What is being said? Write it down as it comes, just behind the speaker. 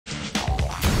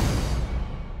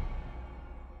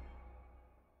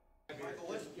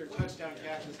touchdown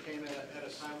catches came at a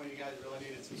time when you guys really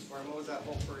needed some scoring. What was that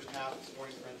whole first half of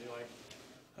scoring frenzy like?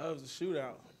 It was a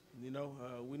shootout. You know,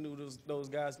 we knew those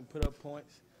guys could put up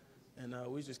points, and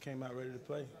we just came out ready to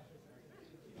play.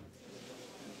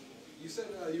 You said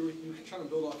you were trying to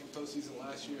build off your postseason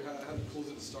last year. How cool is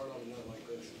it to start on a run like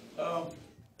this?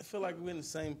 I feel like we're in the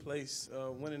same place.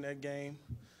 Winning that game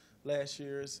last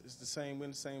year is the same. We're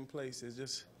in the same place. It's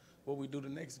just what we do the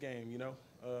next game, you know.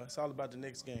 It's all about the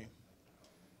next game.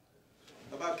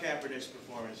 How about Kaepernick's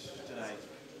performance tonight?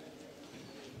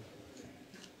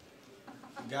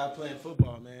 The guy playing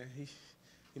football, man. He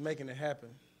making it happen.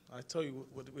 I told you,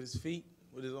 with his feet,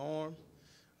 with his arm,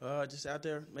 just out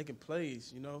there making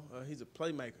plays, you know. He's a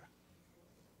playmaker.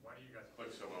 Why do you guys click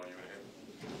so well, you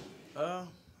and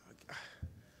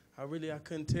him? I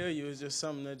couldn't tell you. It's just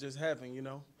something that just happened, you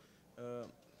know.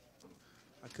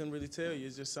 I couldn't really tell you.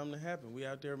 It's just something that happened. We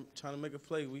out there trying to make a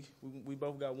play. We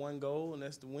both got one goal, and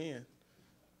that's the win.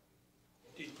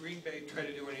 Did Green Bay try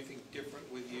to do anything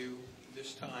different with you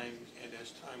this time, and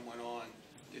as time went on,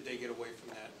 did they get away from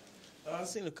that? I've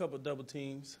seen a couple of double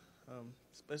teams,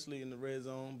 especially in the red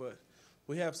zone, but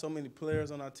we have so many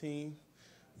players on our team.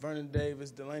 Vernon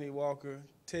Davis, Delaney Walker,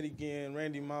 Teddy Ginn,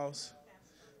 Randy Moss.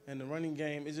 And the running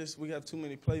game, it's just we have too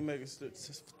many playmakers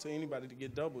to anybody to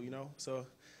get double, you know. So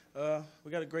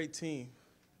we got a great team.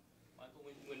 Michael,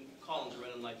 when Collins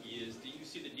running like he is, do you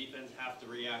see the defense have to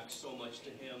react so much to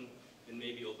him and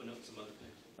maybe open up some other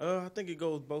things? I think it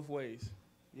goes both ways.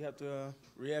 You have to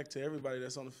react to everybody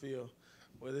that's on the field,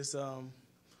 whether it's the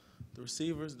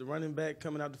receivers, the running back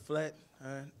coming out the flat,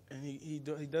 and he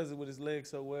does it with his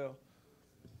legs so well.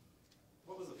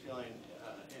 What was the feeling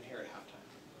in here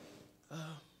at halftime?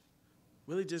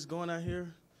 Really just going out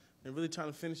here and really trying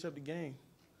to finish up the game.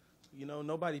 You know,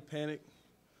 nobody panicked.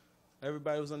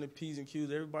 Everybody was on their P's and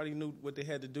Q's. Everybody knew what they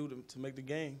had to do to make the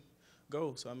game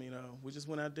go. So, I mean, we just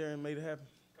went out there and made it happen.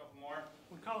 A couple more.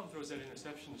 When Colin throws that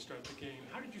interception to start the game,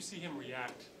 how did you see him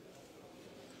react?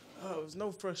 There was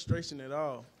no frustration at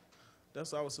all.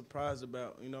 That's what I was surprised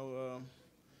about. You know,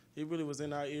 he really was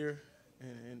in our ear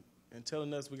and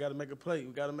telling us we got to make a play.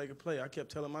 We got to make a play. I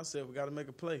kept telling myself we got to make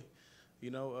a play. You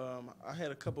know, I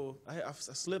had a couple. I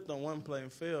slipped on one play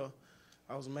and fell.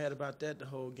 I was mad about that the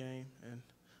whole game, and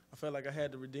I felt like I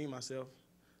had to redeem myself,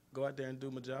 go out there and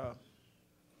do my job.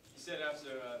 You said after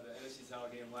the NFC title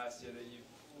game last year that you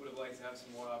would have liked to have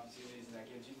some more opportunities in that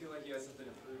game. Do you feel like you had something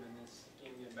to prove in this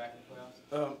game, getting back in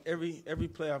the playoffs? Every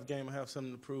playoff game I have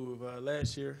something to prove.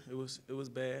 Last year it was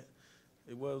bad.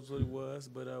 It was what it was,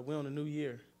 but we're on a new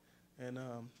year, and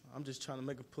I'm just trying to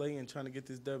make a play and trying to get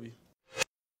this W.